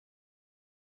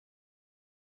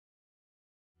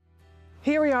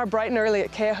Here we are bright and early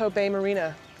at Keauhou Bay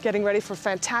Marina, getting ready for a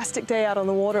fantastic day out on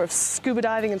the water of scuba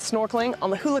diving and snorkeling on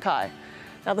the Hulakai.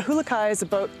 Now the Hulakai is a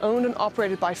boat owned and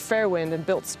operated by Fairwind and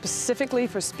built specifically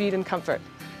for speed and comfort.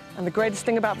 And the greatest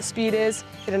thing about the Speed is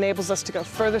it enables us to go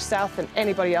further south than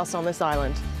anybody else on this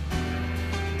island.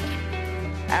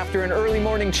 After an early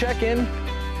morning check-in,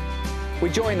 we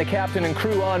join the captain and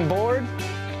crew on board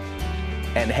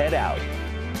and head out.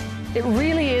 It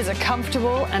really is a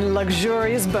comfortable and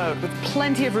luxurious boat with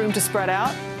plenty of room to spread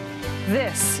out.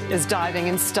 This is diving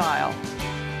in style.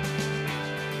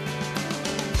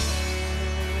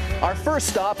 Our first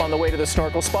stop on the way to the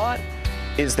snorkel spot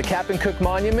is the Captain Cook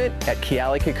Monument at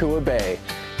Kealikekua Bay.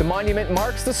 The monument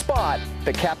marks the spot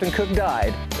that Captain Cook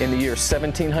died in the year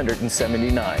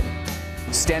 1779.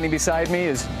 Standing beside me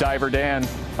is Diver Dan,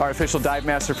 our official dive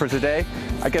master for today.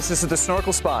 I guess this is the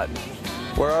snorkel spot.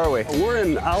 Where are we? We're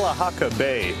in Alahaka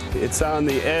Bay. It's on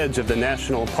the edge of the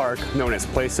national park known as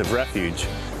Place of Refuge.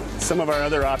 Some of our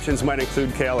other options might include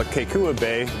Kealikekua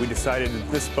Bay. We decided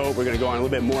that this boat we're going to go on a little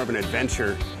bit more of an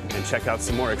adventure and check out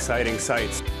some more exciting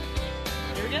sights.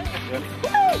 Here we go.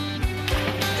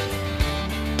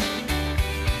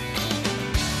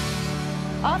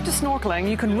 After snorkeling,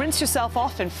 you can rinse yourself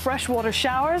off in freshwater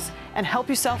showers and help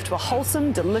yourself to a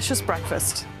wholesome, delicious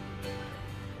breakfast.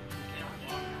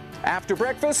 After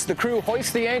breakfast, the crew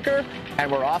hoists the anchor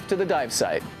and we're off to the dive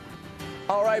site.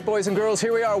 All right, boys and girls,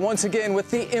 here we are once again with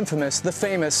the infamous, the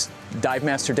famous Dive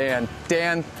Master Dan.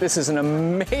 Dan, this is an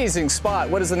amazing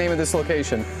spot. What is the name of this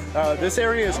location? This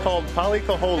area is called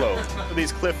Palikaholo.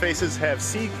 These cliff faces have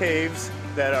sea caves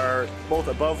that are both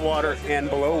above water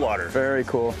and below water. Very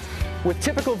cool. With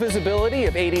typical visibility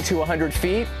of 80 to 100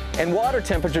 feet and water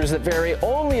temperatures that vary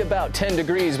only about 10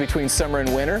 degrees between summer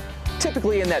and winter,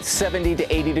 typically in that 70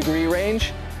 to 80 degree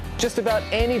range, just about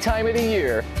any time of the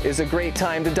year is a great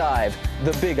time to dive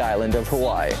the big island of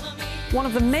Hawaii. One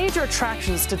of the major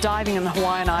attractions to diving in the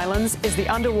Hawaiian Islands is the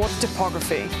underwater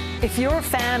topography. If you're a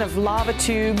fan of lava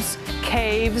tubes,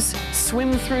 caves,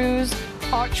 swim-throughs,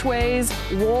 archways,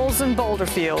 walls and boulder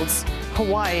fields,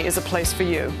 Hawaii is a place for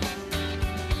you.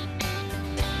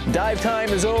 Dive time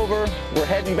is over. We're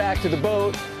heading back to the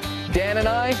boat. Dan and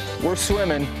I, we're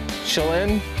swimming.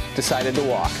 Shalynn decided to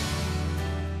walk.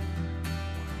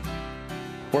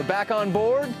 We're back on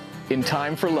board in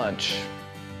time for lunch.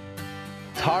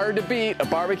 It's hard to beat a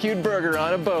barbecued burger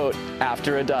on a boat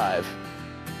after a dive.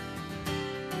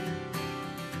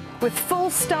 With full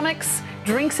stomachs,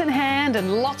 drinks in hand,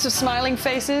 and lots of smiling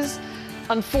faces,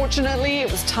 unfortunately,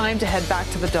 it was time to head back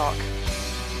to the dock.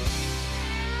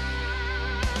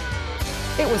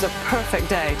 It was a perfect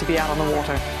day to be out on the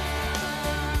water.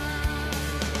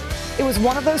 It was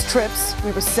one of those trips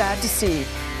we were sad to see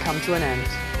come to an end.